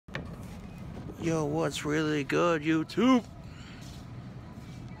Yo, what's really good, YouTube?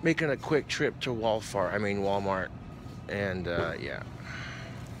 Making a quick trip to Walmart, and yeah.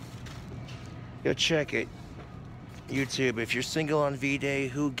 Yo, check it, YouTube. If you're single on V-Day,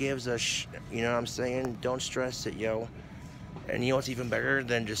 who gives a you know what I'm saying? Don't stress it, yo. And you know what's even better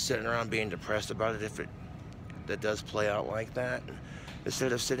than just sitting around being depressed about it if that does play out like that?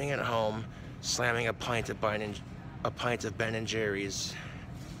 Instead of sitting at home, slamming a pint of Ben and Jerry's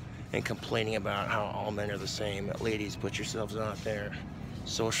and complaining about how all men are the same. Ladies, put yourselves out there.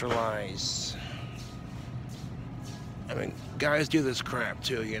 Socialize. I mean, guys do this crap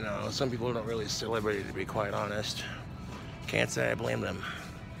too, you know. Some people don't really celebrate it, to be quite honest. Can't say I blame them.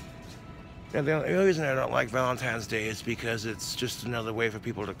 And the only reason I don't like Valentine's Day is because it's just another way for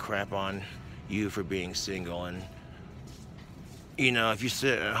people to crap on you for being single. And, you know, if you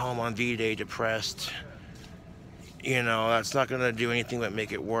sit at home on V-Day depressed, you know, that's not going to do anything but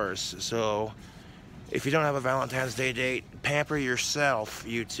make it worse. So, if you don't have a Valentine's Day date, pamper yourself,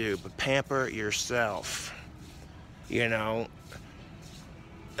 YouTube. Pamper yourself. You know,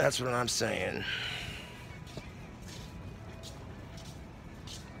 that's what I'm saying.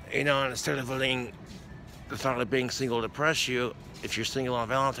 You know, instead of letting the thought of being single depress you, if you're single on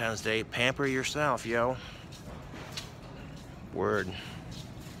Valentine's Day, pamper yourself, yo. Word.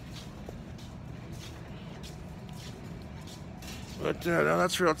 But no,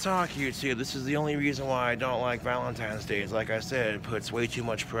 that's real talk, YouTube. This is the only reason why I don't like Valentine's Day. Like I said, it puts way too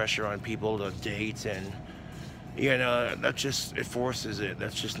much pressure on people to date, and you know, it forces it.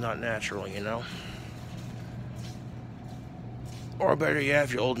 That's just not natural, you know. Or better yet,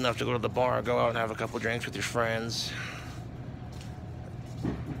 if you're old enough to go to the bar, go out and have a couple drinks with your friends.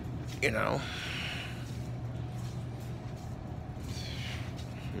 You know.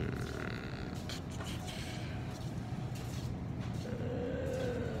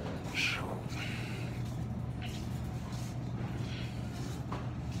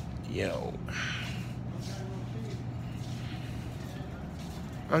 Yo.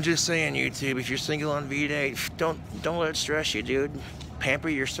 I'm just saying, YouTube, if you're single on V-Day, don't let it stress you, dude. Pamper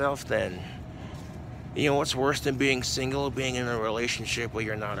yourself then. You know what's worse than being single? Being in a relationship where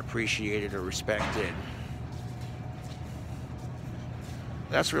you're not appreciated or respected.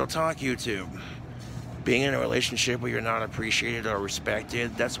 That's real talk, YouTube. Being in a relationship where you're not appreciated or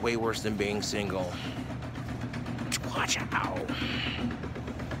respected, that's way worse than being single. Watch out.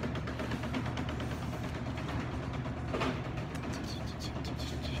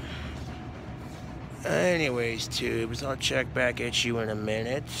 Anyways, tubes, I'll check back at you in a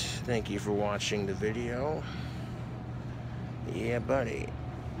minute. Thank you for watching the video. Yeah, buddy.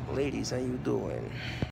 Ladies, how you doing?